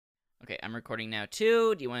Okay, I'm recording now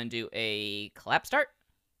too. Do you want to do a clap start?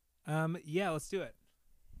 Yeah, let's do it.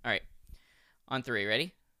 All right. On 3,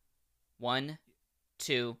 ready? 1,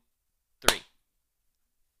 2, 3.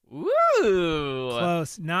 Woo!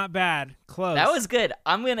 Close. Not bad. Close. That was good.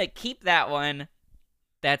 I'm going to keep that one.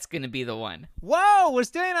 That's going to be the one. Whoa, we're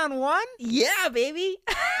staying on 1? Yeah, baby.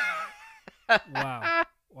 Wow.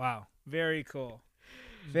 Wow. Very cool.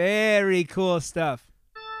 Very cool stuff.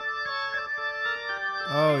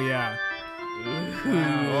 Oh, yeah.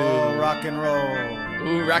 Oh, rock and roll.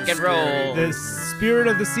 Ooh, rock and roll. The spirit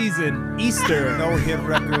of the season, Easter. No hit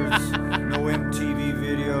records, no MTV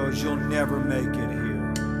videos. You'll never make it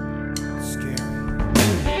here. Scary.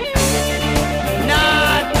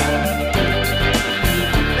 Not.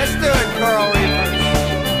 Let's do it, Carl Reapers.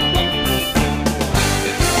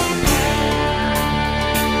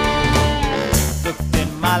 Looked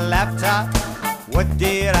in my laptop. What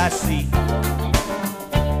did I see?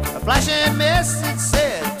 A flashing message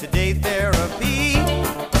said, today therapy.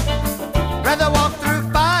 Rather walk through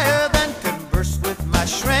fire than converse with my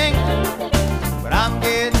shrink. But I'm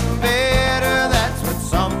getting better, that's what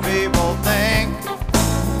some people think.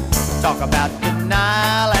 Talk about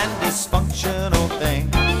denial and dysfunctional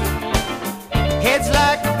things. Heads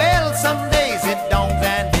like a bell, some days it dongs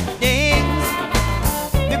and it dings.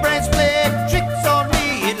 My brain's playing tricks on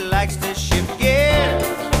me, it likes to shift gears.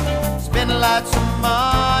 Spend lots of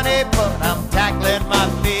money, but I'm tackling my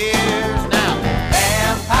fears now.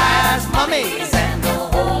 Vampires, mummies, and the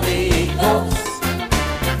Holy Ghost.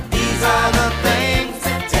 These are the things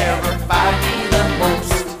that terrify me the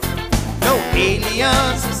most. No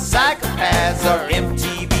aliens, psychopaths, or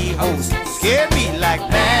MTV hosts scare me like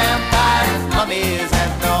vampires, mummies,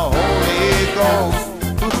 and the Holy Ghost.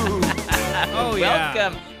 Oh, yeah.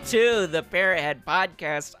 Welcome to the Parrothead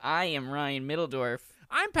Podcast. I am Ryan Middledorf.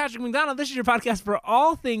 I'm Patrick McDonald. This is your podcast for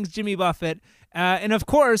all things Jimmy Buffett. And, of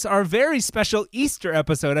course, our very special Easter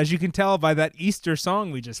episode, as you can tell by that Easter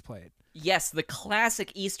song we just played. Yes, the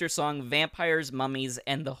classic Easter song, Vampires, Mummies,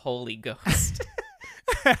 and the Holy Ghost.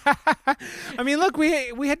 I mean, look,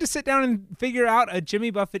 we had to sit down and figure out a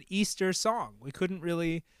Jimmy Buffett Easter song. We couldn't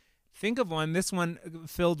really think of one. This one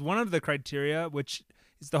filled one of the criteria, which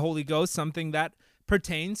is the Holy Ghost, something that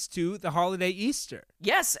pertains to the holiday Easter.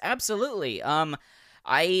 Yes, absolutely.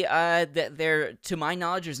 There, to my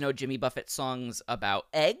knowledge, there's no Jimmy Buffett songs about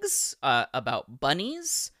eggs, about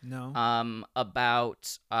bunnies, No.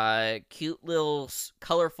 about cute little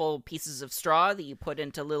colorful pieces of straw that you put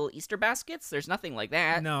into little Easter baskets. There's nothing like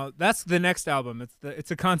that. No, that's the next album. It's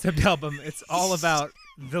a concept album. It's all about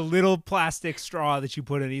the little plastic straw that you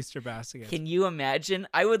put in Easter baskets. Can you imagine?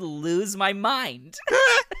 I would lose my mind.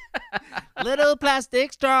 Little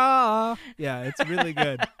plastic straw. Yeah, it's really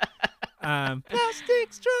good.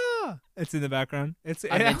 Plastic straw. It's in the background.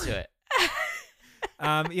 I'm into it.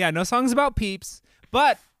 Yeah, no songs about peeps,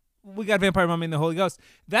 but we got Vampire Mummy and the Holy Ghost.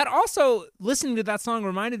 That also, listening to that song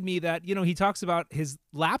reminded me that, he talks about his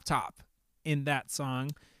laptop in that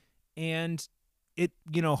song, and it,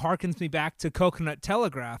 harkens me back to Coconut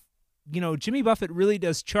Telegraph. Jimmy Buffett really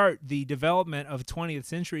does chart the development of 20th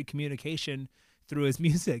century communication through his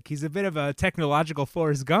music. He's a bit of a technological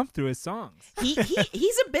Forrest Gump through his songs. He's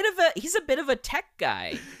a bit of a tech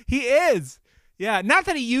guy. He is. Yeah, not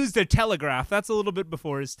that he used a telegraph. That's a little bit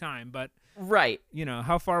before his time, but right.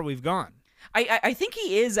 How far we've gone. I think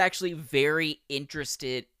he is actually very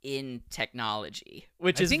interested in technology,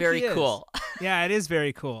 which is very cool. Yeah, it is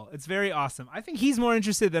very cool. It's very awesome. I think he's more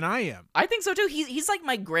interested than I am. I think so too. He's like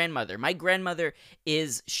my grandmother. My grandmother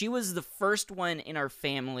she was the first one in our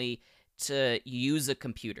family to use a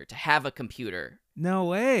computer, to have a computer. No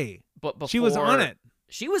way. But before, she was on it.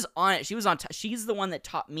 She's the one that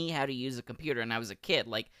taught me how to use a computer, and I was a kid,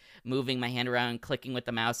 like moving my hand around, clicking with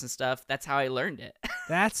the mouse and stuff. That's how I learned it.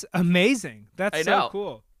 That's amazing. That's so know.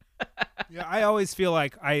 Cool. Yeah, I always feel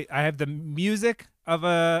like I have the music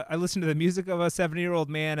I listen to the music of a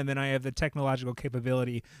 70-year-old man, and then I have the technological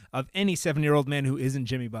capability of any 70-year-old man who isn't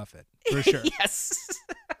Jimmy Buffett, for sure. Yes.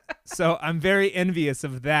 So I'm very envious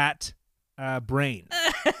of that brain.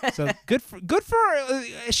 So good for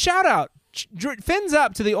shout out. Fins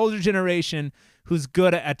up to the older generation who's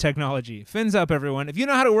good at technology. Fins up, everyone. If you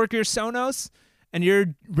know how to work your Sonos and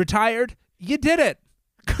you're retired, you did it.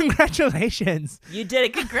 Congratulations. You did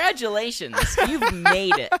it. Congratulations. You've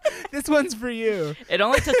made it. This one's for you. It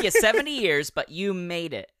only took you 70 years, but you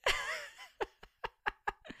made it.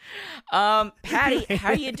 Patty,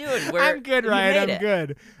 how you doing? I'm good, Ryan. I'm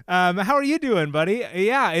good. How are you doing, buddy?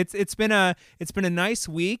 Yeah, it's been a nice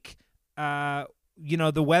week.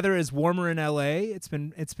 the weather is warmer in LA. It's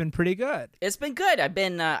been pretty good. It's been good. I've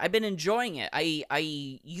been enjoying it.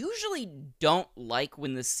 I usually don't like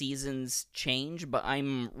when the seasons change, but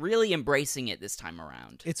I'm really embracing it this time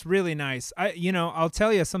around. It's really nice. I'll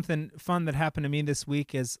tell you something fun that happened to me this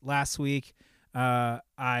week. Is last week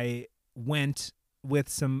I went with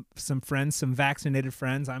some friends, some vaccinated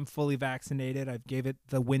friends. I'm fully vaccinated. I gave it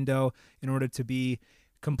the window in order to be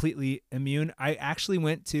completely immune. I actually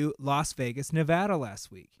went to Las Vegas, Nevada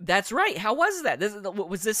last week. That's right. How was that? This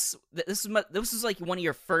was like one of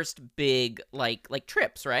your first big like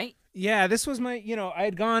trips, right? Yeah, this was my, I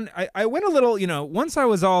had gone, I went a little, once I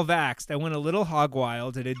was all vaxxed, I went a little hog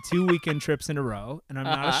wild. I did 2 weekend trips in a row, and I'm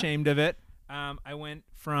not ashamed of it. I went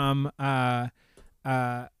from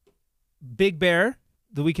Big Bear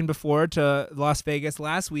the weekend before to Las Vegas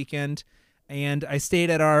last weekend, and I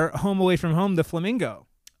stayed at our home away from home, the Flamingo.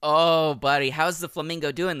 Oh, buddy, how's the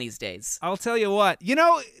Flamingo doing these days? I'll tell you what.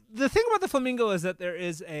 The thing about the Flamingo is that there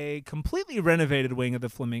is a completely renovated wing of the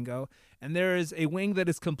Flamingo, and there is a wing that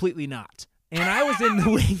is completely not. And I was in the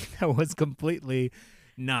wing that was completely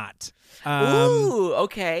not. Ooh,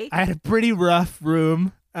 okay. I had a pretty rough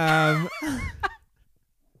room. And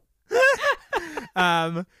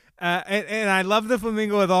I love the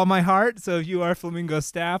Flamingo with all my heart. So if you are Flamingo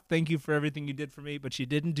staff, thank you for everything you did for me, but you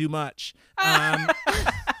didn't do much.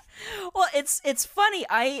 Well, it's funny.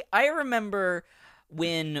 I remember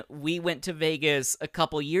when we went to Vegas a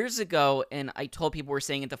couple years ago, and I told people we're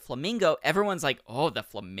staying at the Flamingo. Everyone's like, "Oh, the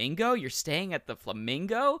Flamingo? You're staying at the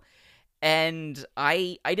Flamingo?" And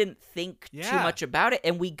I didn't think too much about it.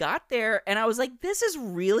 And we got there, and I was like, this is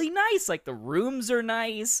really nice. Like, the rooms are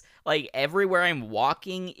nice. Like, everywhere I'm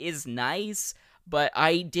walking is nice. But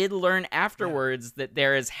I did learn afterwards that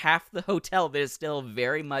there is half the hotel that is still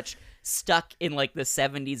very much stuck in, like, the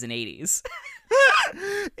 70s and 80s.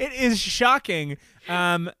 It is shocking.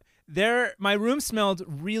 My room smelled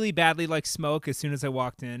really badly like smoke as soon as I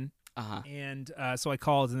walked in. And so I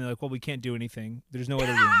called, and they're like, well, we can't do anything. There's no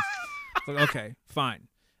other rooms. Like, okay, fine.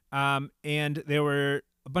 And there were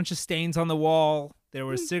a bunch of stains on the wall. There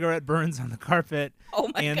were cigarette burns on the carpet. Oh,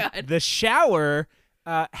 my God. And the shower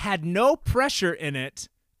had no pressure in it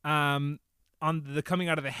on the coming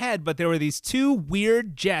out of the head, but there were these 2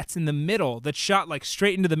 weird jets in the middle that shot like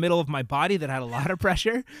straight into the middle of my body that had a lot of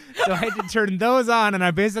pressure. So I had to turn those on, and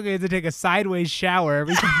I basically had to take a sideways shower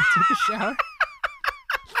every time I took a shower.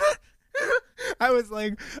 I was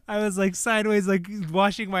like sideways, like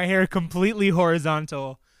washing my hair completely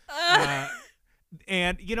horizontal.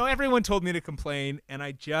 And, everyone told me to complain, and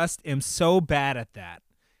I just am so bad at that.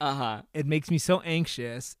 It makes me so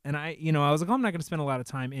anxious. And I was like, oh, I'm not going to spend a lot of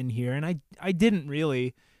time in here. And I didn't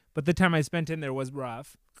really, but the time I spent in there was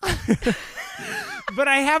rough. But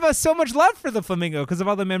I have so much love for the Flamingo because of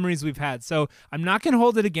all the memories we've had. So I'm not going to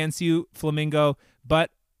hold it against you, Flamingo, but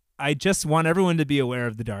I just want everyone to be aware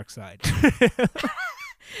of the dark side.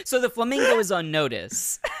 So the Flamingo is on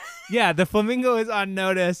notice. Yeah, the Flamingo is on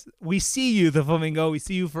notice. We see you, the Flamingo. We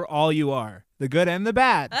see you for all you are, the good and the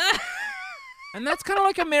bad. And that's kind of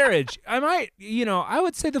like a marriage. I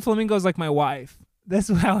would say the Flamingo is like my wife. That's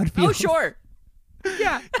how it feels. Oh, sure.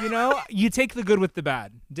 Yeah, you take the good with the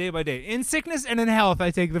bad, day by day. In sickness and in health,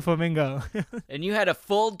 I take the Flamingo. And you had a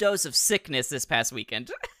full dose of sickness this past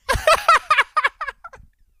weekend.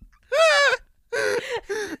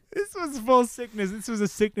 This was full sickness. This was a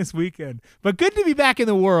sickness weekend. But good to be back in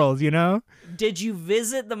the world, Did you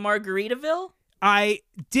visit the Margaritaville? I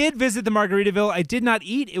did visit the Margaritaville. I did not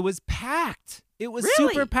eat. It was packed. It was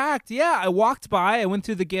Really? super packed. Yeah, I walked by. I went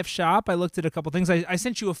through the gift shop. I looked at a couple things. I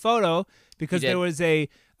sent you a photo because there was a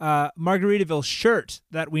Margaritaville shirt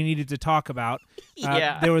that we needed to talk about.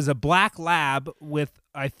 Yeah. There was a black lab with,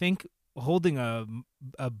 I think, holding a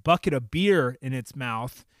bucket of beer in its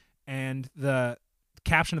mouth, and the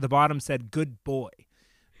caption at the bottom said, "Good boy."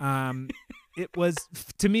 It was,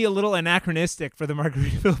 to me, a little anachronistic for the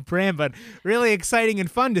Margaritaville brand, but really exciting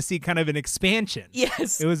and fun to see kind of an expansion.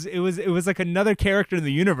 Yes. It was like another character in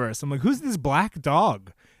the universe. I'm like, who's this black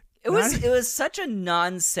dog? It was such a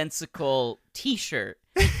nonsensical T-shirt.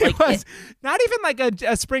 It was not even like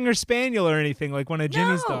a Springer Spaniel or anything, like one of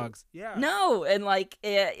Jimmy's dogs. Yeah. No, and like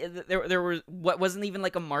there were what wasn't even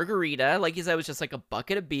like a margarita. Like you said, it was just like a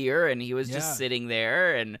bucket of beer, and he was just sitting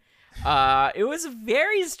there, and it was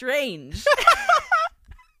very strange.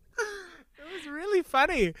 It was really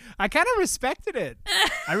funny. I kind of respected it.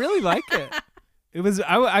 I really like it. It was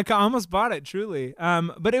I almost bought it truly.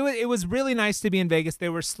 But it was really nice to be in Vegas. They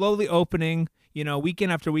were slowly opening.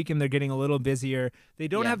 Weekend after weekend, they're getting a little busier. They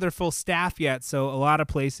don't have their full staff yet, so a lot of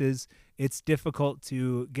places it's difficult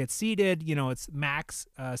to get seated. It's max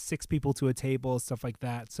 6 people to a table, stuff like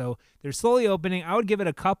that. So they're slowly opening. I would give it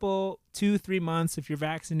a couple, 2-3 months if you're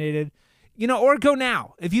vaccinated, or go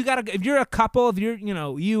now. If you're a couple, if you're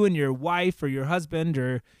you and your wife or your husband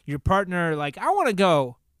or your partner, like I want to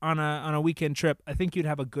go on a weekend trip, I think you'd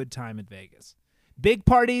have a good time in Vegas. Big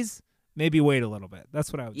parties, maybe wait a little bit.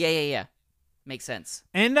 That's what I would say. Yeah. Makes sense.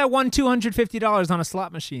 And I won $250 on a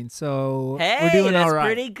slot machine, so hey, we're doing that's all right.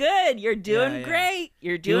 Pretty good. You're doing great.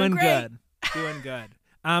 You're doing great. Doing good.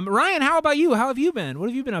 Ryan, how about you? How have you been? What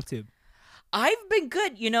have you been up to? I've been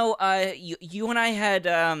good. You and I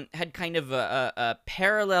had kind of a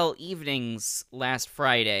parallel evenings last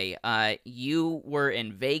Friday. You were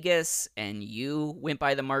in Vegas and you went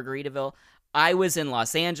by the Margaritaville. I was in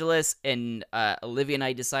Los Angeles, and Olivia and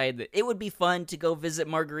I decided that it would be fun to go visit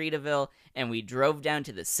Margaritaville, and we drove down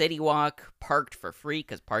to the City Walk, parked for free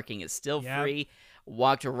because parking is still free,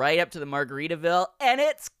 walked right up to the Margaritaville, and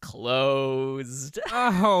it's closed.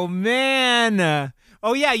 Oh, man.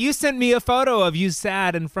 Oh, yeah, you sent me a photo of you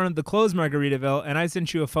sad in front of the closed Margaritaville, and I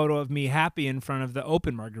sent you a photo of me happy in front of the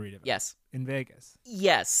open Margaritaville. Yes. In Vegas.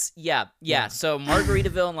 Yes. Yeah. So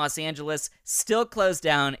Margaritaville in Los Angeles still closed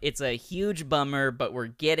down. It's a huge bummer, but we're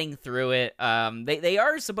getting through it. They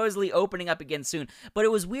are supposedly opening up again soon, but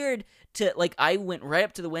it was weird to, I went right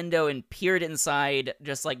up to the window and peered inside,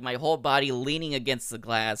 just like my whole body leaning against the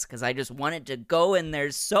glass because I just wanted to go in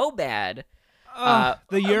there so bad. The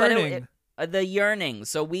yearning. The yearning.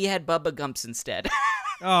 So we had Bubba Gumps instead.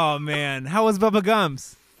 Oh, man. How was Bubba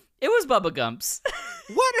Gumps? It was Bubba Gumps.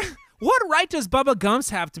 What right does Bubba Gumps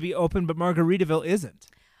have to be open, but Margaritaville isn't?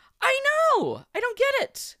 I know. I don't get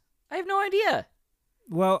it. I have no idea.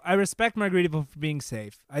 Well, I respect Margaritaville for being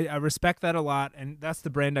safe. I respect that a lot, and that's the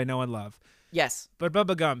brand I know and love. Yes. But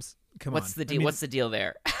Bubba Gumps, come on. What's the deal? What's the deal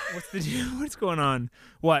there? What's the deal? What's going on?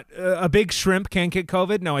 What? A big shrimp can't get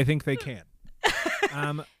COVID? No, I think they can.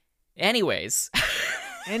 Anyways.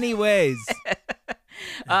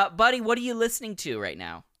 Buddy, what are you listening to right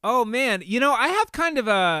now? Oh, man. I have kind of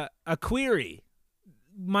a query.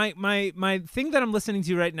 My thing that I'm listening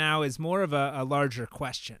to right now is more of a larger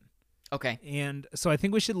question. Okay. And so I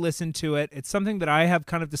think we should listen to it. It's something that I have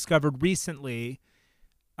kind of discovered recently.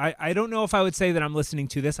 I don't know if I would say that I'm listening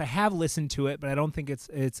to this. I have listened to it, but I don't think it's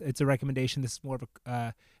a recommendation. This is more of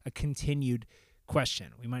a continued question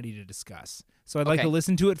we might need to discuss. So I'd like to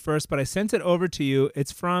listen to it first, but I sent it over to you.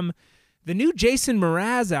 It's from the new Jason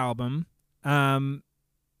Mraz album,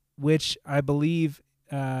 which I believe,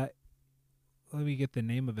 let me get the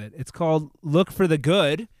name of it. It's called Look for the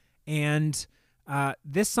Good, and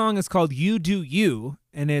this song is called You Do You,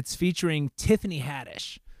 and it's featuring Tiffany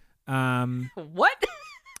Haddish. What?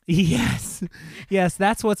 Yes,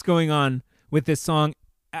 that's what's going on with this song.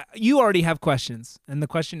 You already have questions, and the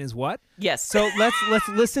question is what? Yes. So let's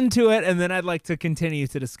listen to it, and then I'd like to continue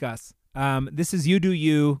to discuss. This is You Do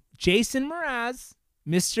You, Jason Mraz,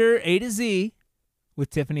 Mr. A to Z, with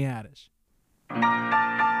Tiffany Haddish.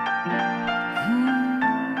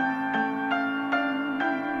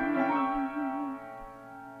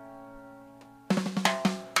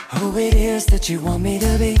 Who it is that you want me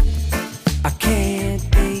to be, I can't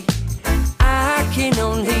be. I can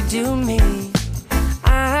only do me.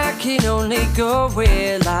 I can only go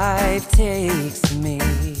where life takes me.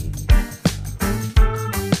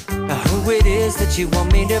 Who it is that you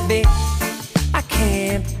want me to be, I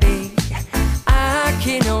can't be. I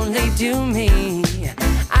can only do me.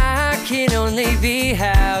 I can only be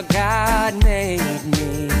how God made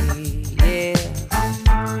me. Yeah.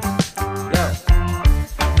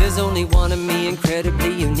 There's only one of me,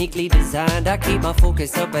 incredibly, uniquely designed. I keep my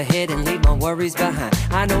focus up ahead and leave my worries behind.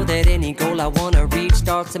 I know that any goal I wanna reach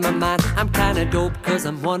starts in my mind. I'm kinda dope cause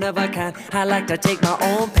I'm one of a kind. I like to take my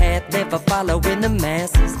own path, never following the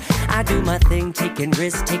masses. I do my thing, taking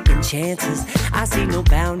risks, taking chances. I see no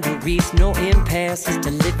boundaries, no impasses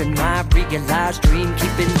to living my realized dream,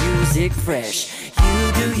 keeping music fresh.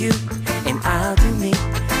 You do you, and I'll do me.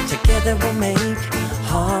 Together we'll make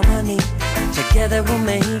harmony. Together we'll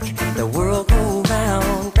make the world go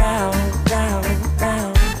round, round, round,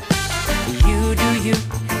 round. You do you,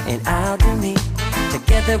 and I'll do me.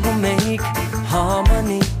 Together we'll make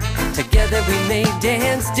harmony. Together we may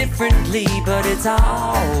dance differently, but it's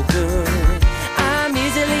all good. I miss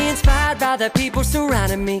easily inspired by the people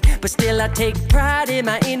surrounding me, but still I take pride in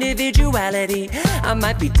my individuality. I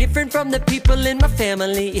might be different from the people in my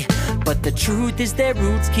family, but the truth is their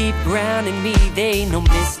roots keep grounding me. They ain't no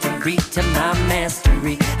mystery to my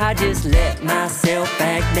mastery. I just let myself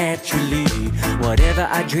act naturally. Whatever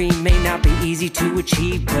I dream may not be easy to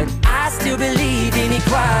achieve, but I still believe in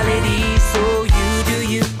equality. So you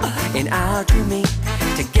do you, and I'll do me.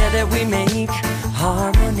 Together we make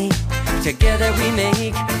harmony. Together we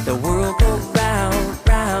make the world go round,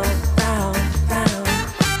 round, round, round.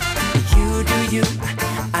 You do you,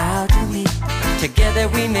 I'll do me. Together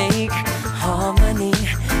we make harmony.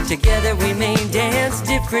 Together we may dance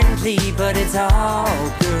differently, but it's all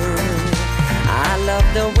good. I love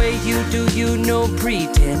the way you do you, no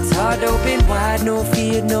pretense. Heart open wide, no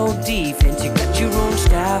fear, no defense. You got your own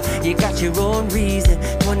style, you got your own reason.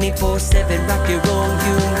 24/7, rock your own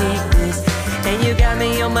uniqueness. And you got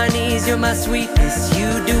me on my knees, you're my sweetness. You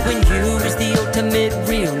doing you is the ultimate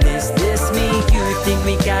realness. This me, you think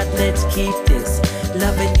we got, let's keep this.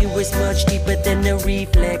 Loving you is much deeper than the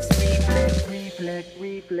reflex. Reflex, reflex,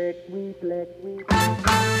 reflex, reflex, reflex.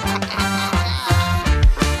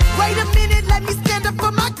 Wait a minute, let me stand up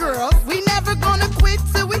for my girls. We never gonna quit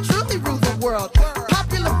till we truly rule the world.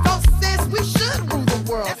 Popular vote says we should rule the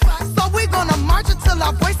world. So we're gonna march until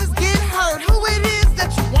our voices get heard. Who it is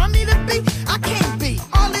that you want me to be, I can't be.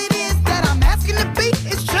 All it is that I'm asking to be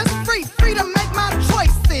is just free. Free to make my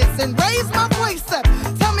choices and raise my voice up.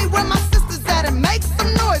 Tell me where my sister's at and make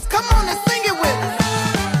some noise. Come on and sing it with us.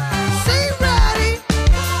 She ready.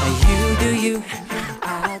 You do you,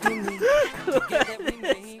 I'll do me. Together we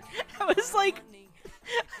make. I was like,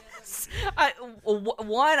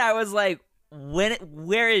 I was like,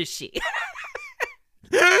 where is she?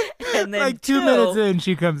 And then Like 2 minutes in,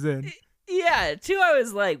 she comes in. Yeah, 2, I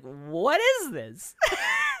was like, what is this?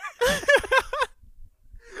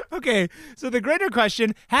 Okay, so the greater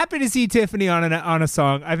question, happy to see Tiffany on a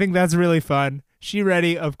song. I think that's really fun. She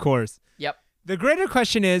ready? Of course. Yep. The greater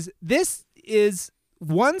question is, this is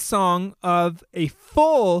one song of a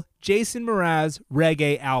full Jason Mraz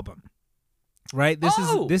reggae album. Right?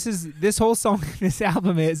 This whole song, this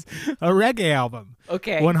album is a reggae album.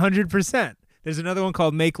 Okay. 100%. There's another one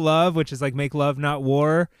called Make Love, which is like Make Love, Not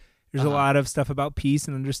War. There's a lot of stuff about peace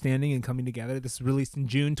and understanding and coming together. This is released in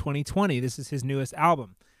June 2020. This is his newest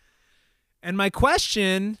album. And my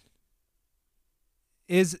question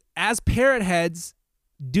is, as parrot heads,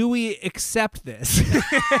 do we accept this?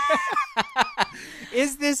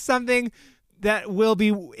 Is this something that will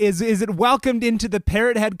be, is it welcomed into the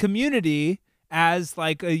parrot head community as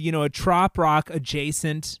like a trop rock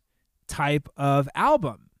adjacent type of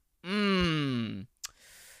album?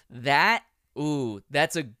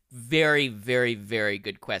 That's a very, very, very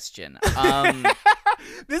good question.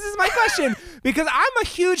 This is my question because I'm a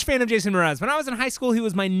huge fan of Jason Mraz. When I was in high school, he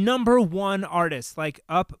was my #1 artist. Like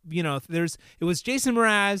it was Jason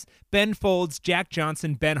Mraz, Ben Folds, Jack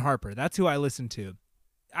Johnson, Ben Harper. That's who I listened to.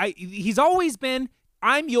 He's always been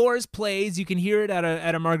I'm Yours plays. You can hear it at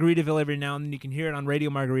a Margaritaville every now and then. You can hear it on Radio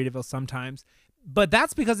Margaritaville sometimes. But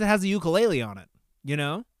that's because it has a ukulele on it, you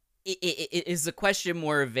know? Is the question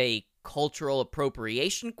more of a cultural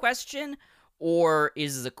appropriation question, or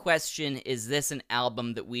is the question, is this an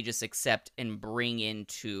album that we just accept and bring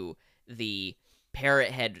into the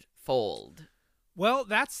Parrothead fold? Well,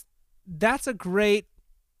 that's a great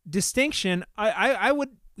distinction. I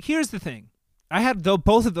would, here's the thing. I had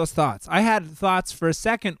both of those thoughts. I had thoughts for a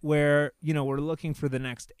second where, we're looking for the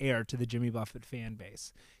next heir to the Jimmy Buffett fan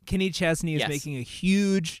base. Kenny Chesney is making a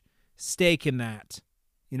huge stake in that.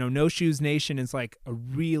 No Shoes Nation is like a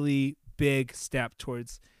really big step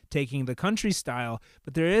towards taking the country style,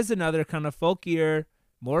 but there is another kind of folkier,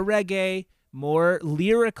 more reggae, more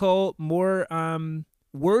lyrical, more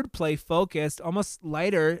wordplay focused, almost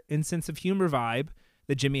lighter in sense of humor vibe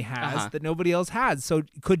that Jimmy has that nobody else has. So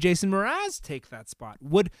could Jason Mraz take that spot?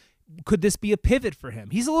 Could this be a pivot for him?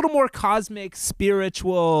 He's a little more cosmic,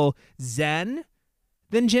 spiritual, zen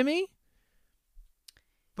than Jimmy.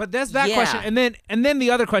 But that's that question. And then the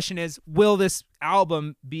other question is, will this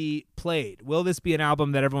album be played? Will this be an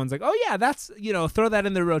album that everyone's like, oh yeah, that's, throw that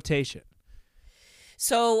in the rotation?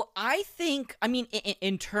 So I think,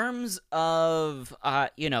 in terms of,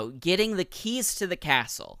 getting the keys to the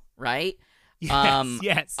castle, right?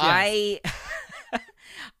 Yes. I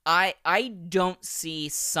don't see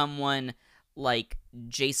someone like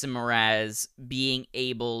Jason Mraz being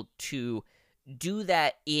able to do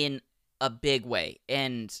that in a big way,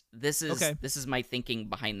 and this is my thinking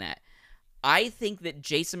behind that. I think that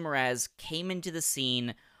Jason Mraz came into the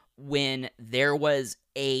scene when there was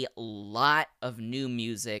a lot of new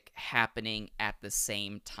music happening at the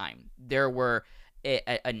same time. There were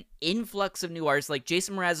an influx of new artists. Like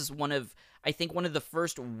Jason Mraz is one of the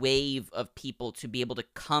first wave of people to be able to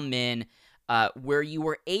come in where you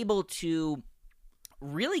were able to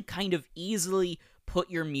really kind of easily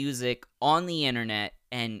put your music on the internet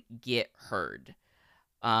and get heard.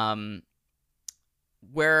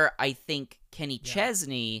 Where I think Kenny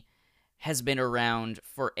Chesney has been around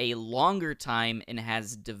for a longer time and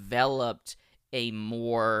has developed a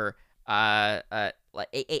more a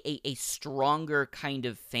stronger kind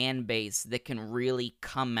of fan base that can really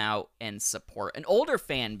come out and support an older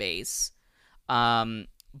fan base.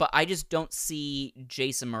 But I just don't see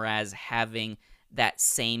Jason Mraz having that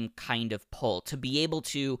same kind of pull to be able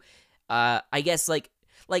to, I guess like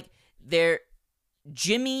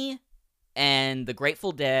Jimmy and the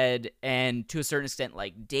Grateful Dead, and to a certain extent,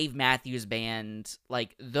 like Dave Matthews Band,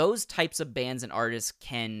 like those types of bands and artists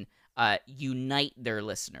can unite their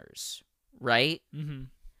listeners, right? Mm-hmm.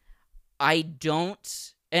 I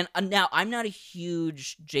don't, and now I'm not a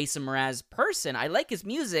huge Jason Mraz person. I like his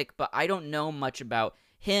music, but I don't know much about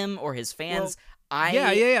him or his fans.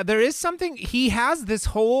 Yeah. There is something. He has this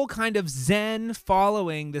whole kind of Zen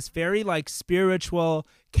following, this very like spiritual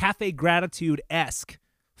Cafe Gratitude-esque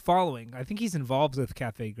following. I think he's involved with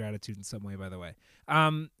Cafe Gratitude in some way, by the way.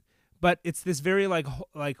 But it's this very like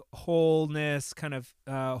wholeness kind of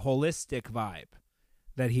holistic vibe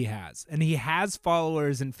that he has, and he has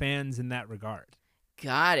followers and fans in that regard.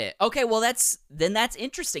 Got it. Okay, well that's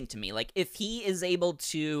interesting to me. Like if he is able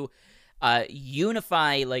to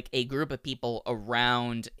unify like a group of people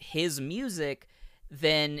around his music,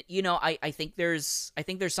 then I think there's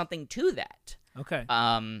something to that. Okay.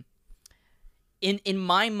 In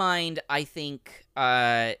my mind, I think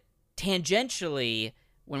tangentially,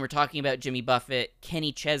 when we're talking about Jimmy Buffett,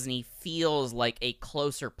 Kenny Chesney feels like a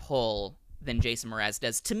closer pull than Jason Mraz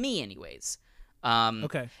does, to me anyways.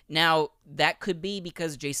 Okay. Now, that could be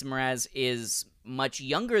because Jason Mraz is much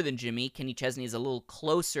younger than Jimmy. Kenny Chesney is a little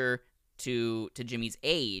closer to Jimmy's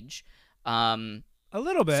age. A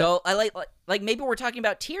little bit. So I like maybe we're talking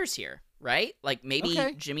about tiers here, right? Like maybe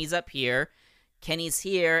Okay. Jimmy's up here, Kenny's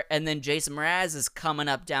here, and then Jason Mraz is coming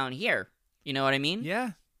up down here. You know what I mean?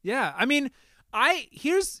 Yeah. I mean,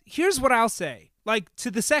 here's what I'll say. Like, to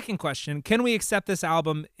the second question, can we accept this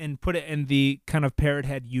album and put it in the kind of Parrot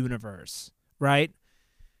Head universe, right?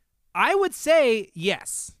 I would say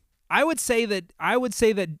yes. I would say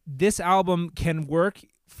that this album can work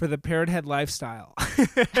for the Parrot Head lifestyle.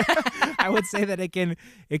 I would say that it can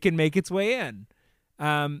make its way in.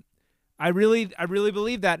 I really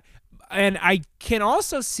believe that. And I can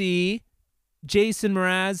also see Jason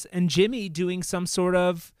Mraz and Jimmy doing some sort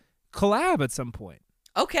of collab at some point.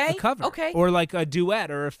 Okay. A cover. Okay. Or like a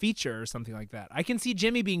duet or a feature or something like that. I can see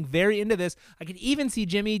Jimmy being very into this. I can even see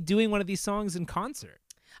Jimmy doing one of these songs in concert.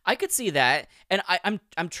 I could see that, and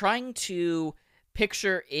I'm trying to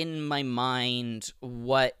picture in my mind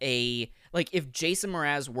what if Jason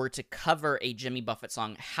Mraz were to cover a Jimmy Buffett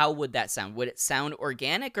song, how would that sound? Would it sound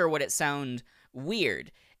organic or would it sound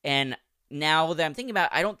weird? And now that I'm thinking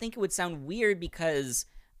about it, I don't think it would sound weird because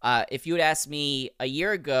if you had asked me a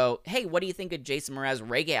year ago, hey, what do you think a Jason Mraz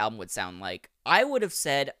reggae album would sound like? I would have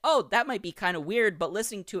said, oh, that might be kind of weird, but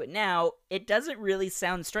listening to it now, it doesn't really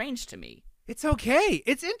sound strange to me. It's okay.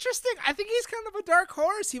 It's interesting. I think he's kind of a dark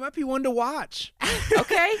horse. He might be one to watch.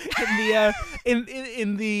 Okay.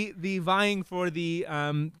 in the vying for the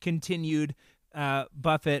continued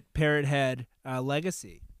Buffett Parrot Head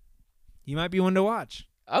legacy. He might be one to watch.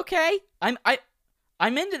 Okay. I'm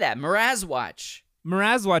into that. Mraz watch.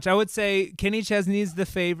 I would say Kenny Chesney's the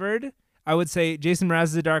favored. I would say Jason Mraz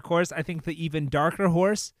is a dark horse. I think the even darker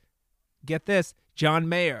horse, get this, John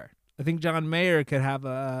Mayer. I think John Mayer could have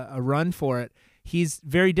a run for it. He's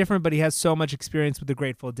very different, but he has so much experience with the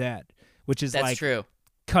Grateful Dead, which is That's true.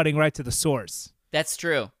 Cutting right to the source. That's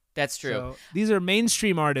true. So these are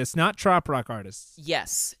mainstream artists, not trop rock artists.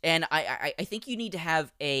 Yes, and I think you need to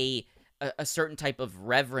have a certain type of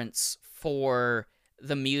reverence for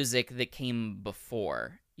the music that came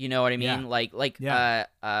before. You know what I mean? Yeah.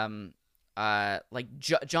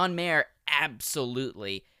 John Mayer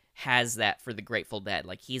absolutely has that for the Grateful Dead.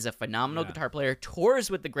 Like he's a phenomenal guitar player,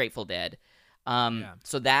 tours with the Grateful Dead.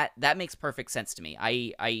 So that makes perfect sense to me.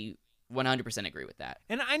 I 100% agree with that.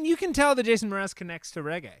 And you can tell that Jason Mraz connects to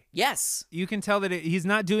reggae. Yes. You can tell that he's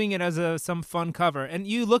not doing it as some fun cover. And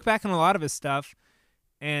you look back on a lot of his stuff,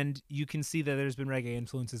 and you can see that there's been reggae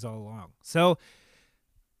influences all along. So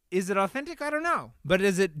is it authentic? I don't know. But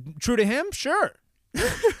is it true to him? Sure.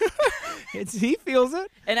 He feels it.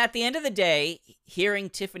 And at the end of the day, hearing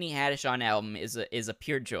Tiffany Haddish on album is a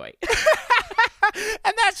pure joy.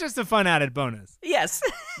 And that's just a fun added bonus. Yes.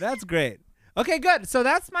 That's great. Okay, good. So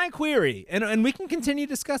that's my query. And we can continue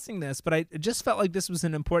discussing this, but I just felt like this was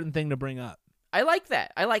an important thing to bring up. I like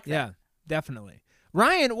that. Yeah, definitely.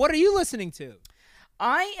 Ryan, what are you listening to?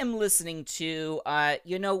 I am listening to,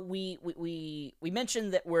 we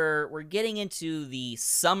mentioned that we're getting into the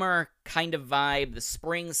summer kind of vibe, the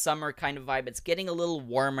spring summer kind of vibe. It's getting a little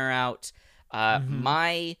warmer out.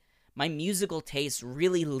 My musical tastes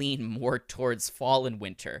really lean more towards fall and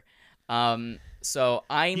winter. So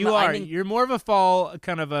you're more of a fall,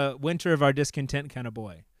 kind of a winter of our discontent kind of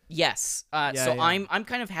boy. Yes. I'm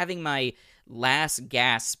kind of having my last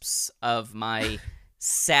gasps of my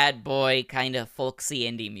sad boy kind of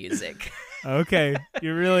folksy indie music. Okay.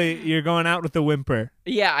 You're going out with the whimper.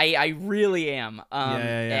 Yeah, I really am.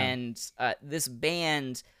 Yeah. And this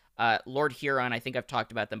band, Lord Huron, I think I've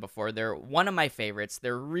talked about them before. They're one of my favorites.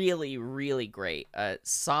 They're really, really great.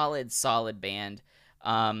 Solid band.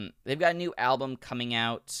 They've got a new album coming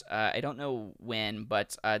out. I don't know when,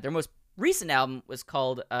 but their most recent album was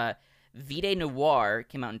called Vide Noir.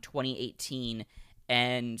 Came out in 2018,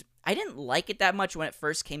 and I didn't like it that much when it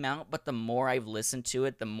first came out, but the more I've listened to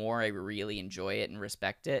it, the more I really enjoy it and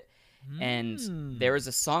respect it. And there is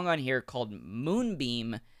a song on here called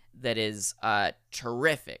Moonbeam that is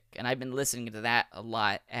terrific, and I've been listening to that a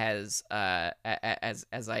lot as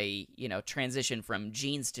I transition from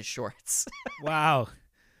jeans to shorts. Wow,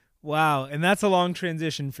 and that's a long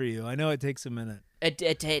transition for you. I know it takes a minute.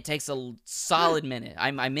 It takes a solid minute.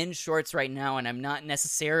 I'm in shorts right now, and I'm not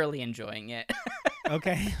necessarily enjoying it.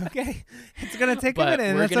 Okay. It's gonna take a But minute,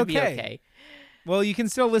 and we're that's gonna okay. be okay. Well, you can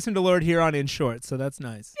still listen to Lord Huron in shorts, so that's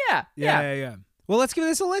nice. Yeah. Well, let's give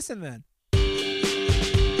this a listen then.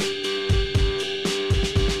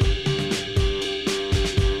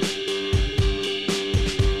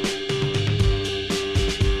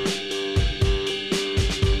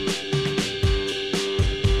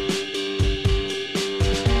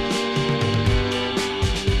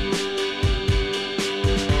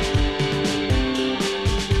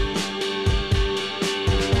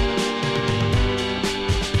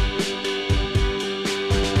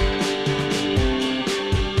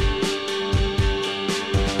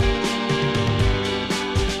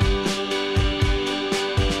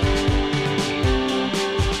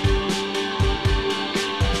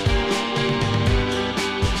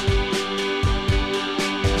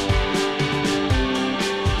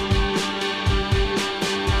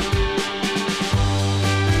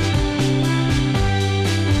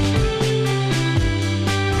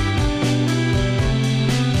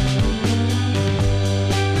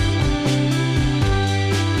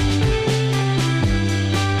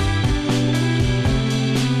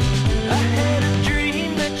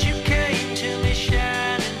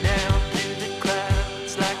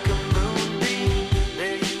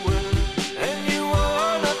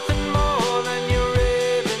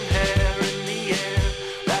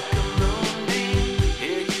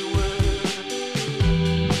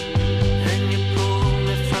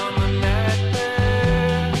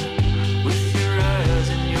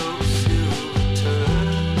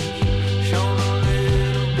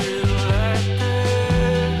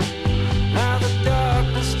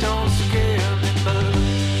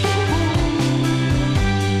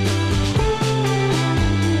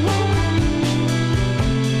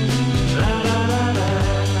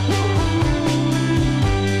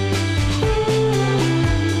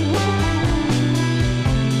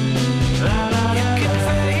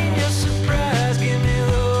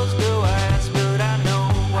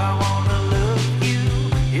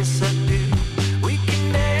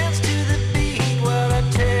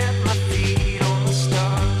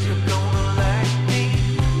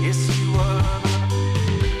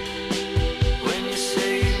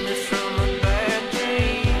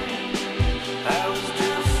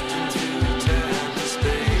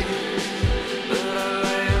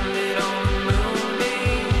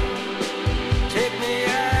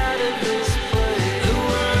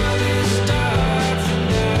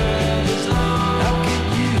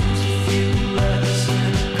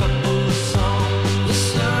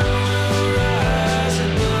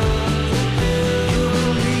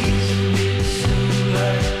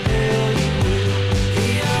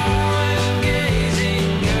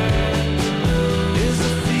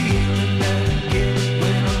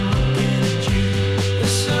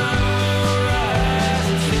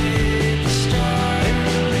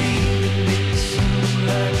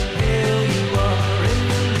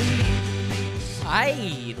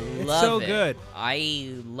 I love so it. good.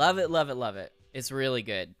 I love it. It's really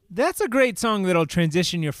good. That's a great song that'll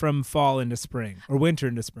transition you from fall into spring or winter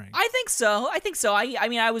into spring. I think so. I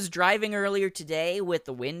mean, I was driving earlier today with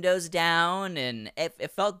the windows down, and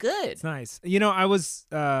it felt good. It's nice. You know, I was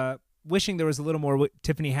wishing there was a little more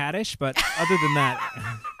Tiffany Haddish, but other than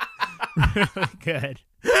that, really good.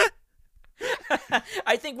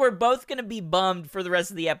 I think we're both going to be bummed for the rest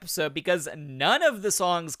of the episode because none of the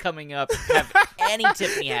songs coming up have any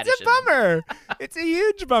Tiffany Haddish. It's a bummer. It's a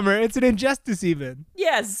huge bummer. It's an injustice even.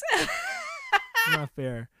 Yes. Not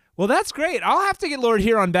fair. Well, that's great. I'll have to get Lord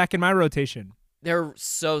Huron back in my rotation. They're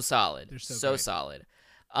so solid. They're so great. Solid.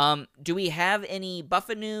 Do we have any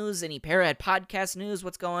Buffett news, any Parrot podcast news?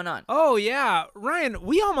 What's going on? Oh, yeah. Ryan,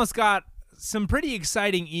 we almost got some pretty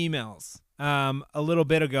exciting emails a little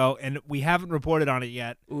bit ago, and we haven't reported on it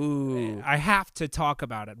yet. Ooh. I have to talk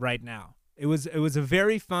about it right now. It was a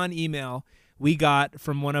very fun email we got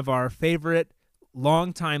from one of our favorite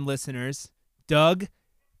longtime listeners, Doug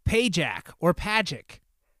Pajak or Pajic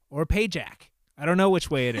or Pajak. I don't know which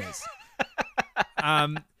way it is.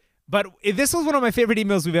 But this was one of my favorite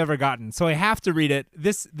emails we've ever gotten, so I have to read it.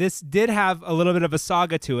 This did have a little bit of a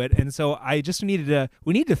saga to it, and so I just we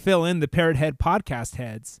need to fill in the Parrot Head podcast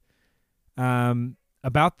heads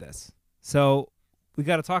about this. So we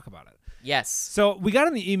got to talk about it. Yes. So we got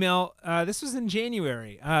in the email. This was in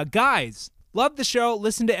January. Guys, love the show.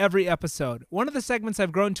 Listen to every episode. One of the segments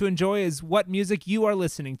I've grown to enjoy is what music you are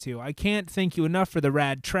listening to. I can't thank you enough for the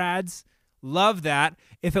rad trads. Love that.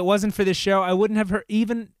 If it wasn't for this show, I wouldn't have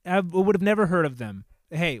would have never heard of them.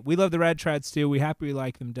 Hey, we love the rad trads too. We happily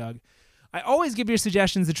like them, Doug. I always give your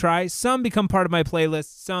suggestions a try. Some become part of my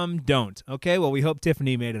playlist, some don't. Okay, well, we hope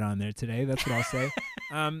Tiffany made it on there today. That's what I'll say.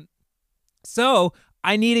 So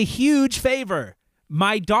I need a huge favor.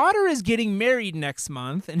 My daughter is getting married next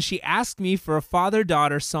month, and she asked me for a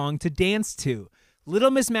father-daughter song to dance to.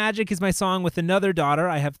 Little Miss Magic is my song with another daughter.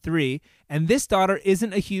 I have 3, and this daughter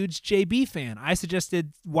isn't a huge JB fan. I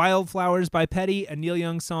suggested Wildflowers by Petty, a Neil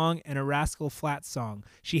Young song, and a Rascal Flatts song.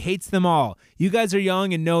 She hates them all. You guys are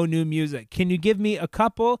young and know new music. Can you give me a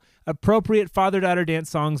couple appropriate father-daughter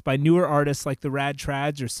dance songs by newer artists like the Rad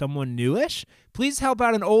Trads or someone newish? Please help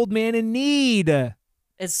out an old man in need.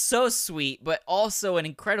 It's so sweet, but also an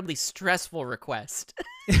incredibly stressful request.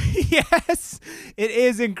 Yes, it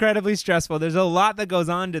is incredibly stressful. There's a lot that goes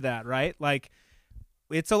on to that, right? Like,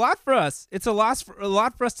 it's a lot for us. It's a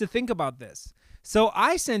lot for us to think about this. So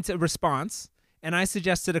I sent a response, and I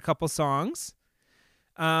suggested a couple songs.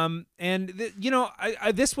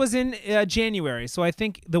 This was in January, so I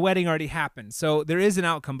think the wedding already happened. So there is an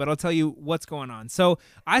outcome, but I'll tell you what's going on. So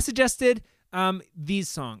I suggested these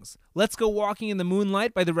songs. Let's Go Walking in the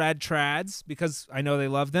Moonlight by the Rad Trads, because I know they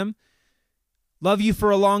love them. Love You for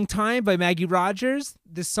a Long Time by Maggie Rogers.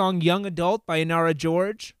 This song Young Adult by Inara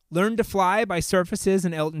George. Learn to Fly by Surfaces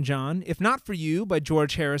and Elton John. If Not For You by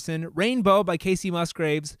George Harrison. Rainbow by Casey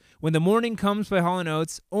Musgraves. When the Morning Comes by Hall &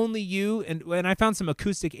 Oates. Only You, and I found some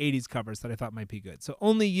acoustic 80s covers that I thought might be good. So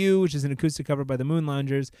Only You, which is an acoustic cover by the Moon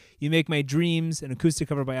Loungers. You Make My Dreams, an acoustic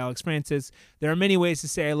cover by Alex Francis. There Are Many Ways to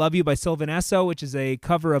Say I Love You by Sylvan Esso, which is a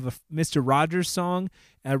cover of a Mr. Rogers song.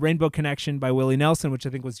 Rainbow Connection by Willie Nelson, which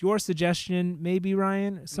I think was your suggestion, maybe,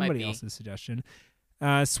 Ryan? Somebody else's suggestion.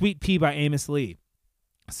 Sweet Pea by Amos Lee.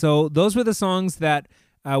 So those were the songs that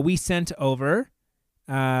we sent over.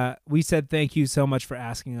 We said thank you so much for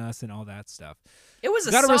asking us and all that stuff. It was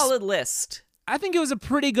a solid list. I think it was a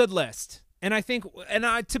pretty good list. And I think,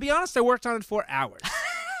 to be honest, I worked on it for hours.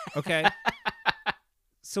 Okay?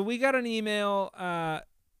 So we got an email a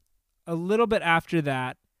little bit after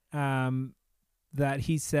that that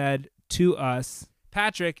he said to us,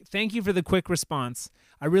 Patrick, thank you for the quick response.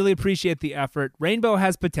 I really appreciate the effort. Rainbow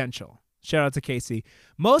has potential. Shout out to Casey.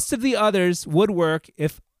 Most of the others would work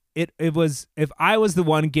if I was the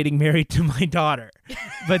one getting married to my daughter.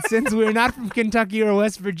 But since we're not from Kentucky or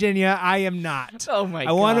West Virginia, I am not. Oh my God.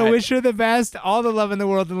 I want to wish her the best, all the love in the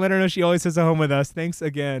world, and let her know she always has a home with us. Thanks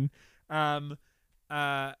again.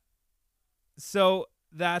 So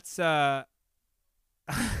that's tough.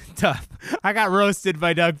 I got roasted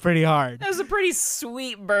by Doug pretty hard. That was a pretty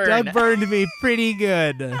sweet burn. Doug burned me pretty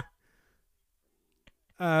good.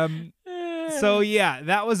 So yeah,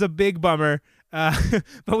 that was a big bummer.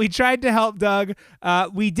 But we tried to help Doug.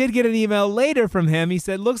 We did get an email later from him. He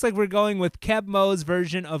said, looks like we're going with Keb Mo's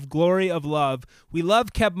version of Glory of Love. We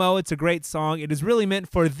love Keb Mo. It's a great song. It is really meant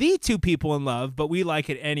for the two people in love, but we like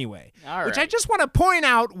it anyway. All Which right. I just want to point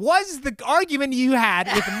out was the argument you had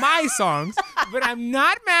with my songs. But I'm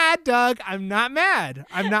not mad, Doug. I'm not mad.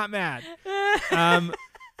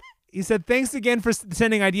 He said, thanks again for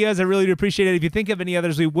sending ideas. I really do appreciate it. If you think of any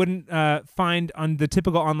others we wouldn't find on the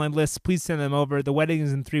typical online lists, please send them over. The wedding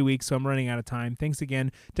is in 3 weeks, so I'm running out of time. Thanks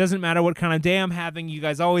again. Doesn't matter what kind of day I'm having. You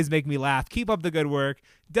guys always make me laugh. Keep up the good work.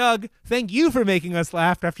 Doug, thank you for making us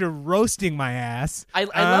laugh after roasting my ass. I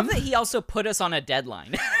love that he also put us on a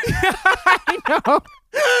deadline. I know.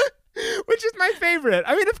 Which is my favorite.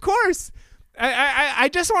 I mean, of course. I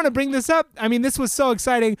just want to bring this up. I mean, this was so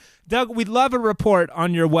exciting. Doug, we'd love a report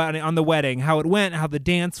on your on the wedding, how it went, how the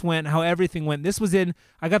dance went, how everything went. This was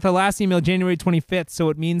I got the last email January 25th, so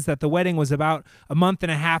it means that the wedding was about a month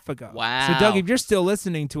and a half ago. Wow. So, Doug, if you're still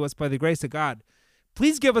listening to us by the grace of God,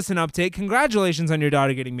 please give us an update. Congratulations on your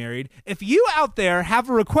daughter getting married. If you out there have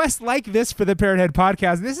a request like this for the Parrot Head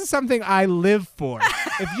podcast, this is something I live for.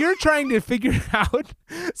 If you're trying to figure out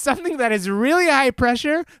something that is really high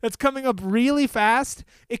pressure, that's coming up really fast,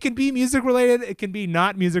 it can be music related, it can be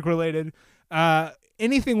not music related,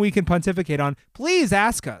 anything we can pontificate on, please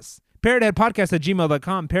ask us.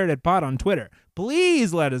 parrotheadpodcast@gmail.com, parrotheadpod on Twitter.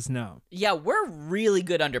 Please let us know. Yeah, we're really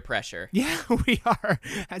good under pressure. Yeah, we are,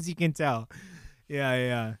 as you can tell.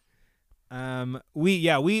 Yeah.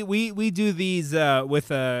 We do these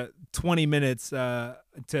with 20 minutes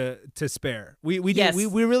to spare. We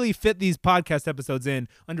really fit these podcast episodes in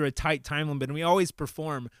under a tight time limit, and we always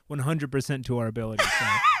perform 100% to our ability.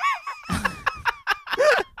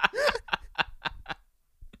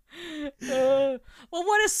 Well,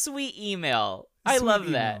 what a sweet email. I love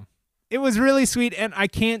that. Email. It was really sweet, and I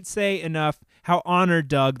can't say enough how honored,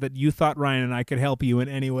 Doug, that you thought Ryan and I could help you in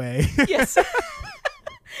any way. Yes.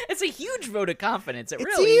 It's a huge vote of confidence. It's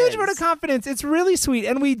a huge vote of confidence. It's really sweet,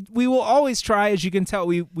 and we will always try. As you can tell,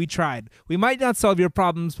 we tried. We might not solve your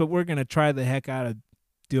problems, but we're gonna try the heck out of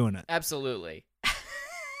doing it. Absolutely.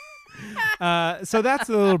 So that's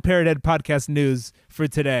the little Parrot Head podcast news for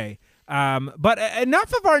today. But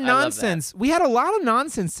enough of our nonsense. We had a lot of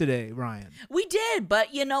nonsense today, Ryan. We did,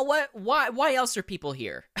 but you know what? Why else are people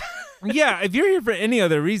here? Yeah, if you're here for any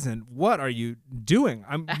other reason, what are you doing?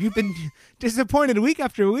 You've been disappointed week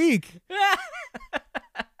after week.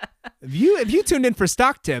 If you tuned in for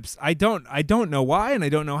stock tips, I don't know why and I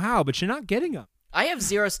don't know how, but you're not getting them. I have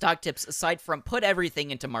zero stock tips aside from put everything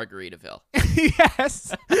into Margaritaville.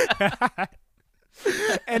 Yes.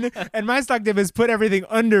 And my stock tip is put everything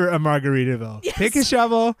under a Margaritaville. Yes. Pick a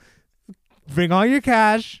shovel, bring all your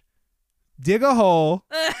cash, dig a hole.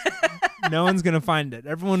 No one's going to find it.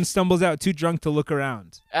 Everyone stumbles out too drunk to look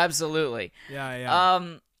around. Absolutely.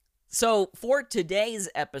 Yeah. So for today's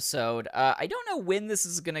episode, I don't know when this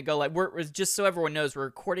is going to go. Like, we're just so everyone knows, we're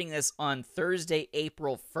recording this on Thursday,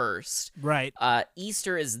 April 1st. Right.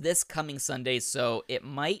 Easter is this coming Sunday, so it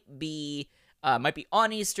might be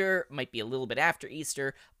on Easter, might be a little bit after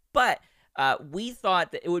Easter, but we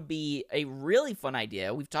thought that it would be a really fun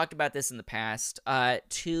idea. We've talked about this in the past,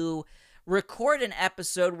 to record an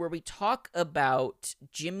episode where we talk about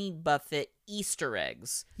Jimmy Buffett Easter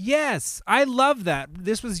eggs. Yes, I love that.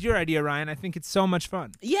 This was your idea, Ryan. I think it's so much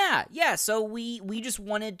fun. Yeah. So we just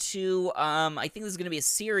wanted to, I think this is going to be a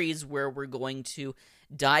series where we're going to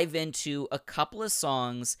dive into a couple of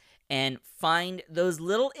songs and find those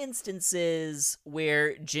little instances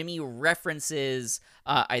where Jimmy references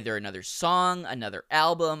either another song, another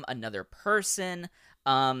album, another person,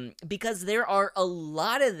 because there are a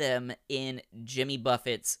lot of them in Jimmy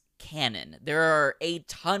Buffett's canon. There are a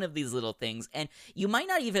ton of these little things, and you might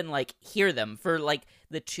not even hear them. For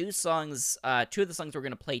the two of the songs we're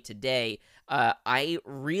going to play today, I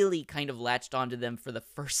really kind of latched onto them for the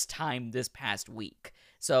first time this past week.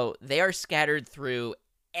 So they are scattered through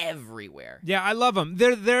everywhere. Yeah, I love them.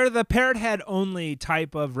 They're the Parrot Head only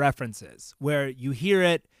type of references where you hear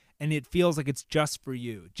it and it feels like it's just for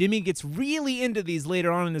you. Jimmy gets really into these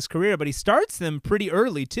later on in his career, but he starts them pretty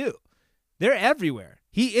early too. They're everywhere.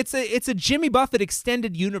 It's a Jimmy Buffett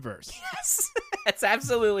extended universe. Yes, that's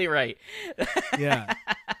absolutely right. Yeah,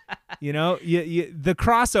 the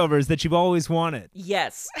crossovers that you've always wanted.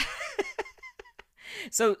 Yes.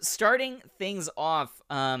 So starting things off,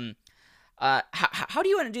 how do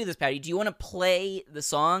you want to do this, Patty? Do you want to play the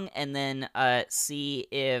song and then see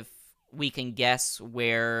if we can guess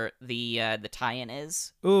where the tie-in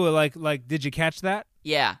is? Ooh, like did you catch that?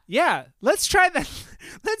 Yeah. Yeah, let's try that.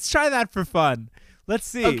 Let's try that for fun. Let's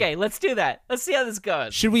see. Okay, let's do that. Let's see how this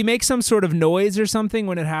goes. Should we make some sort of noise or something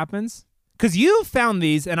when it happens? Because you found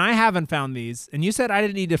these and I haven't found these, and you said I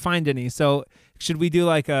didn't need to find any. So should we do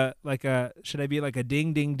should I be like a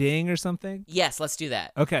ding ding ding or something? Yes, let's do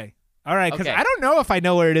that. Okay. All right, because Okay. I don't know if I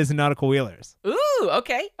know where it is in Nautical Wheelers. Ooh,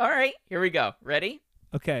 okay. All right. Here we go. Ready?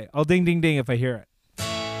 Okay, I'll ding ding ding if I hear it.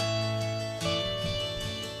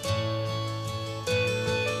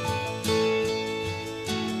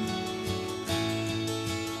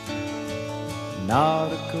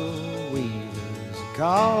 Nautical wheelers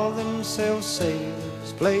call themselves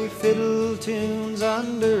sailors, play fiddle tunes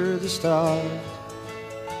under the stars.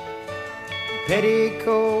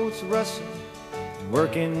 Petticoats rustle,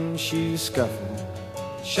 working shoes scuffle,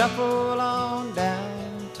 shuffle on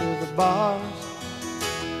down to the bars,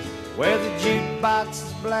 where the jukebox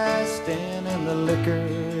is blasting and the liquor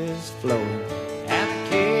is flowing, and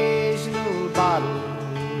occasional bottle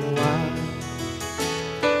of wine.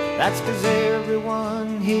 That's 'cause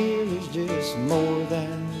everyone here is just more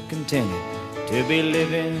than contented to be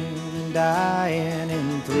living and dying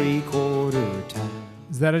in 3/4 time.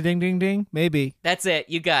 Is that a ding, ding, ding? Maybe. That's it.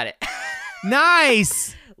 You got it.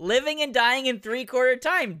 Nice! Living and Dying in 3/4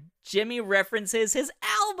 time. Jimmy references his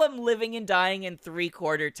album Living and Dying in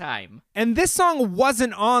 3/4 time. And this song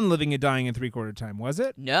wasn't on Living and Dying in 3/4 time, was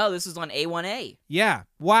it? No, this was on A1A. Yeah.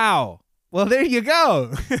 Wow. Well, there you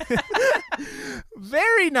go.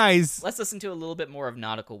 Very nice. Let's listen to a little bit more of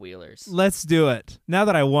Nautical Wheelers. Let's do it. Now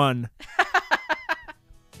that I won.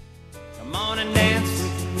 Come on and dance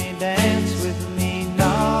with me,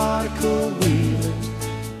 nautical wheelers.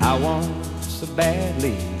 I want so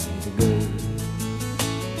badly to go.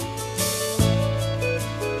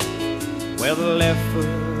 Well, the left foot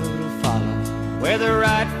will follow where the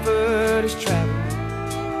right foot is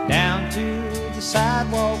traveling, down to the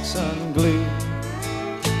sidewalks unglued,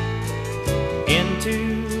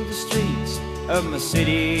 into the streets of my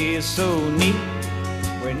city is so neat,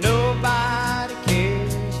 where nobody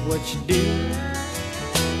cares what you do.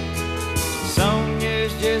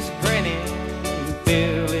 Sonia's just grinning, and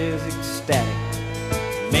Phil is ecstatic.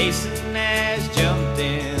 Mason has jumped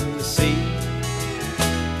in the sea,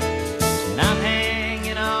 and I'm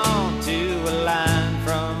hanging on to a line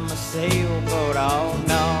from a sailboat, all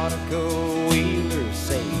nautical wheelers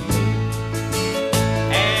say.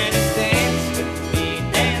 And it's dance with me,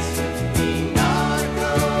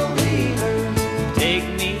 nautical wheelers. Take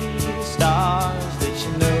me to the stars that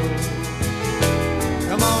you know.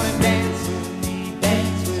 Come on and dance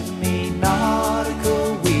with me,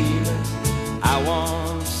 nautical wheelers. I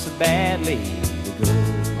want so badly to go.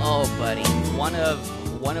 Oh, buddy, one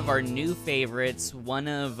of our new favorites, one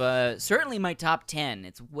of certainly my top 10.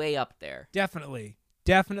 It's way up there. Definitely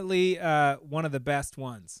one of the best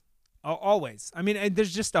ones. Always. I mean,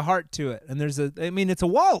 there's just a heart to it, and it's a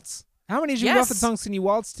waltz. How many Jimmy Yes. Buffett songs can you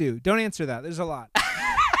waltz to? Don't answer that. There's a lot.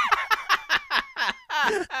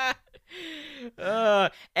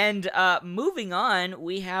 And moving on,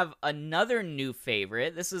 we have another new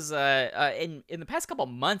favorite. This is in the past couple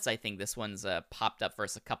months, I think this one's popped up for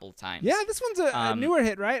us a couple of times. Yeah, this one's a newer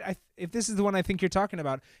hit, right? If this is the one I think you're talking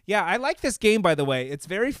about. Yeah, I like this game, by the way. It's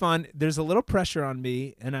very fun. There's a little pressure on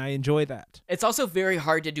me, and I enjoy that. It's also very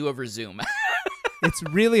hard to do over Zoom. It's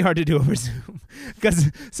really hard to do over Zoom because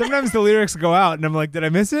sometimes the lyrics go out, and I'm like, did I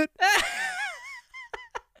miss it?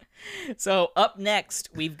 So up next,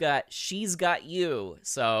 we've got She's Got You.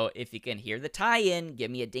 So if you can hear the tie-in, give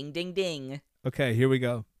me a ding, ding, ding. Okay, here we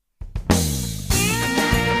go.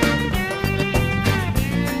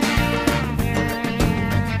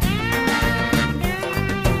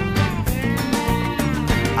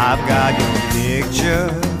 I've got your picture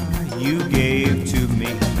you gave to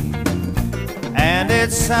me, and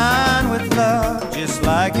it's signed with love just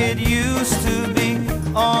like it used to be.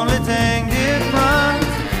 Only thing different,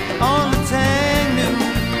 only thing new.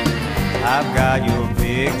 I've got your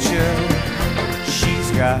picture, she's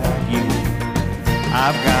got you.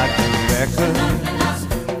 I've got the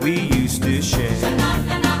records we used to share,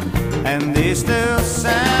 and they still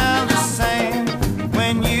sound the same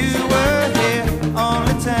when you were here.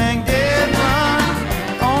 Only thing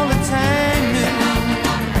different, only thing new.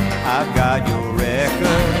 I've got your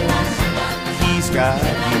records, he's got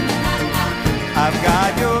you. I've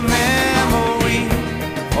got your memory,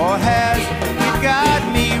 or has it got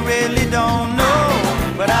me? Really don't know,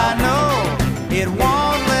 but I know it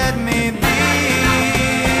won't let me be.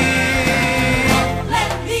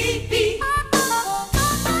 Let me be.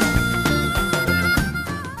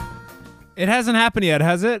 It hasn't happened yet,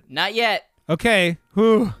 has it? Not yet. Okay.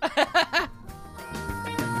 Whew.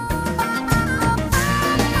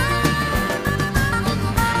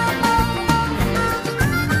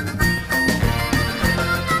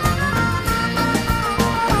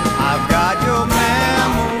 I've got your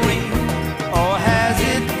memory, or has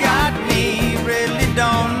it got me? Really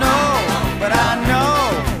don't know, but I know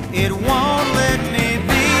it won't let me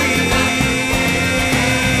be.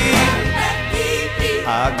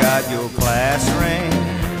 I got your class ring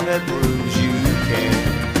that proves you care,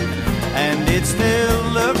 and it still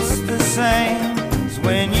looks the same as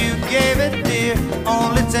when you gave it, dear.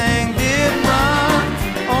 Only thing different,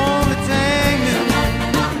 only thing new.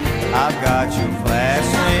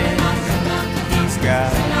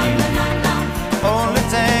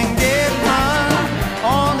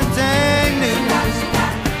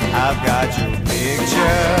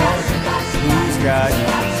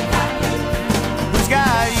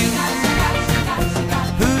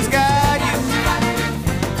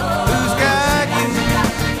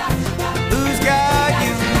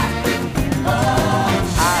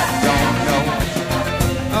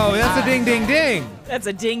 That's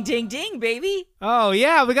a ding, ding, ding, baby. Oh,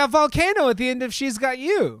 yeah, we got Volcano at the end of She's Got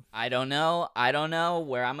You. I don't know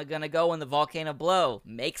where I'm going to go when the volcano blow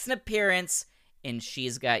makes an appearance in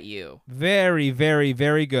She's Got You. Very, very,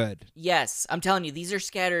 very good. Yes, I'm telling you, these are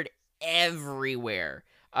scattered everywhere.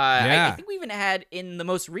 Yeah. I think we even had in the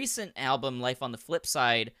most recent album, Life on the Flip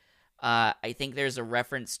Side, I think there's a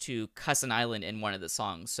reference to Cussin' Island in one of the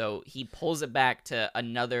songs. So he pulls it back to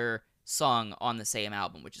another song on the same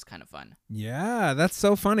album, which is kind of fun. Yeah, that's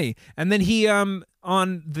so funny. And then he,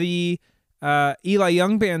 on the Eli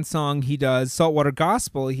Young Band song he does, Saltwater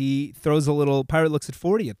Gospel, he throws a little Pirate Looks at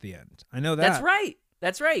 40 at the end. I know that.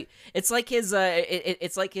 That's right. It's like his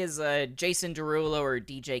it's like his Jason Derulo or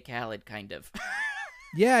DJ Khaled kind of.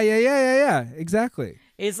 Yeah. Exactly.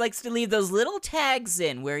 He likes to leave those little tags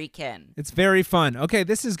in where he can. It's very fun. Okay,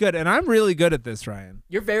 this is good. And I'm really good at this, Ryan.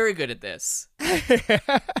 You're very good at this.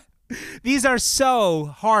 These are so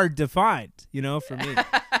hard to find, for me.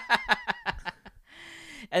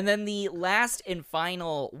 And then the last and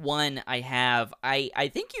final one I have, I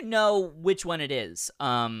think you know which one it is.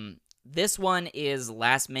 This one is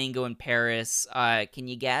Last Mango in Paris. Can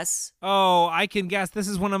you guess? Oh, I can guess. This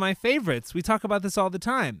is one of my favorites. We talk about this all the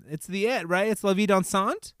time. It's right? It's La Vie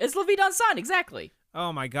Dansante? It's La Vie Dansante, exactly.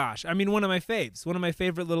 Oh, my gosh. I mean, one of my faves. One of my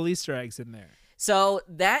favorite little Easter eggs in there. So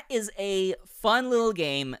that is a fun little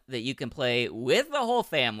game that you can play with the whole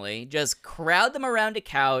family. Just crowd them around a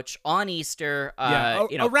couch on Easter.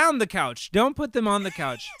 Around the couch. Don't put them on the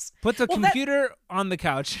couch. Put the computer on the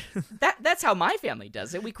couch. That's how my family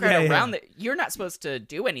does it. We crowd around it. You're not supposed to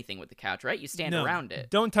do anything with the couch, right? You stand around it.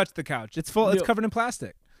 Don't touch the couch. It's full. It's covered in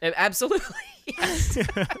plastic. Absolutely. Yes.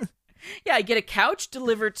 Yeah, I get a couch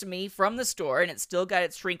delivered to me from the store, and it's still got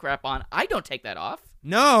its shrink wrap on. I don't take that off.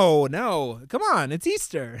 No. Come on. It's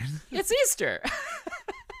Easter. It's Easter.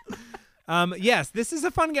 Yes, this is a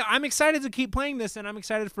fun game. I'm excited to keep playing this, and I'm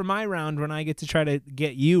excited for my round when I get to try to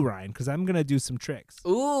get you, Ryan, because I'm going to do some tricks.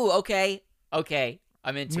 Ooh, okay.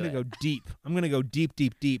 I'm into it. I'm going to go deep. I'm going to go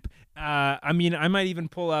deep. I might even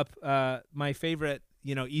pull up my favorite,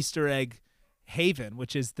 Easter egg haven,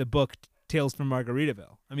 which is the book Tales from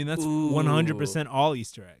Margaritaville. I mean, that's 100% all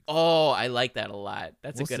Easter eggs. Oh, I like that a lot.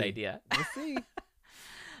 That's a good idea. We'll see.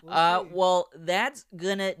 Well, that's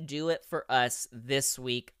gonna do it for us this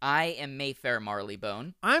week. I am Mayfair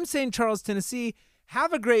Marleybone. I'm St. Charles, Tennessee.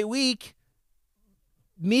 Have a great week.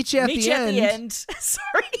 Meet you at the end.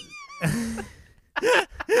 Sorry.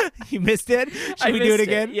 You missed it? Should we do it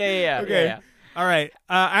again? Yeah. Okay. Yeah. All right.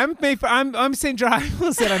 I'm St. Charles. I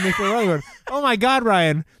almost said I'm Mayfair Marleybone. Oh my God,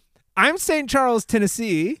 Ryan. I'm St. Charles,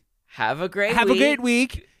 Tennessee. Have a great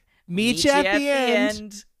week. Meet you at the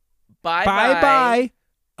end. Bye.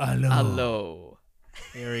 Hello.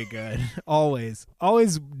 Very good. Always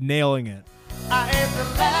nailing it. I ate the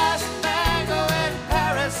last mango in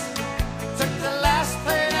Paris, took the last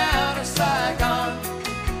plane out of Saigon,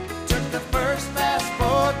 took the first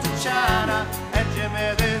passport to China, and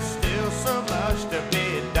Jimmy, there's still so much to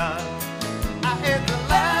be done. I ate the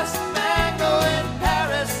last mango in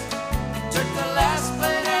Paris, took the last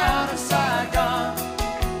plane out of Saigon,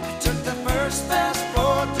 took the first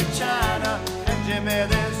passport to China, and Jimmy,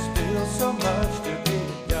 there's still so much to be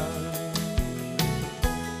done.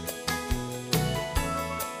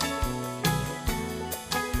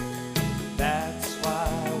 That's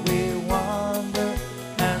why we wander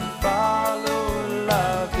and follow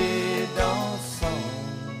La Vie Dansante.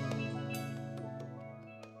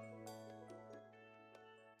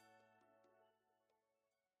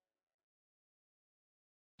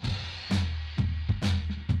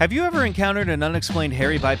 Have you ever encountered an unexplained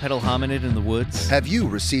hairy bipedal hominid in the woods? Have you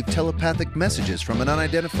received telepathic messages from an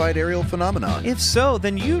unidentified aerial phenomenon? If so,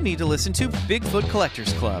 then you need to listen to Bigfoot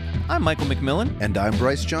Collectors Club. I'm Michael McMillan. And I'm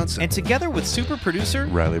Bryce Johnson. And together with super producer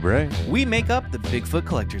Riley Bray, we make up the Bigfoot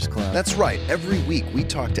Collectors Club. That's right. Every week we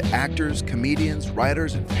talk to actors, comedians,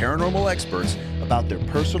 writers, and paranormal experts about their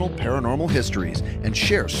personal paranormal histories and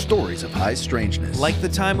share stories of high strangeness. Like the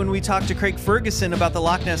time when we talked to Craig Ferguson about the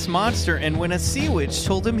Loch Ness Monster and when a sea witch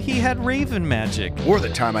told him he had raven magic. Or the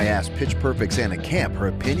time I asked Pitch Perfect's Anna Camp her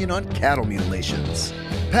opinion on cattle mutilations.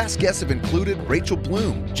 Past guests have included Rachel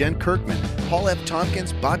Bloom, Jen Kirkman, Paul F.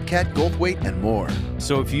 Tompkins, Bobcat Goldthwait, and more.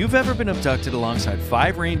 So if you've ever been abducted alongside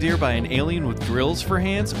 5 reindeer by an alien with drills for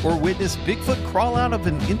hands or witnessed Bigfoot crawl out of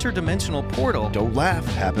an interdimensional portal, Don't laugh,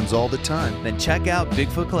 happens all the time. then check out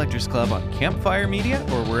Bigfoot Collectors Club on Campfire Media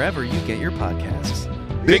or wherever you get your podcasts.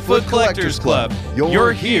 Bigfoot Collectors Club.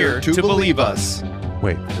 You're here to believe us.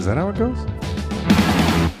 wait, is that how it goes?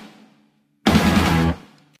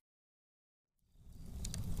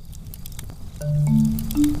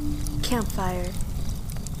 Campfire.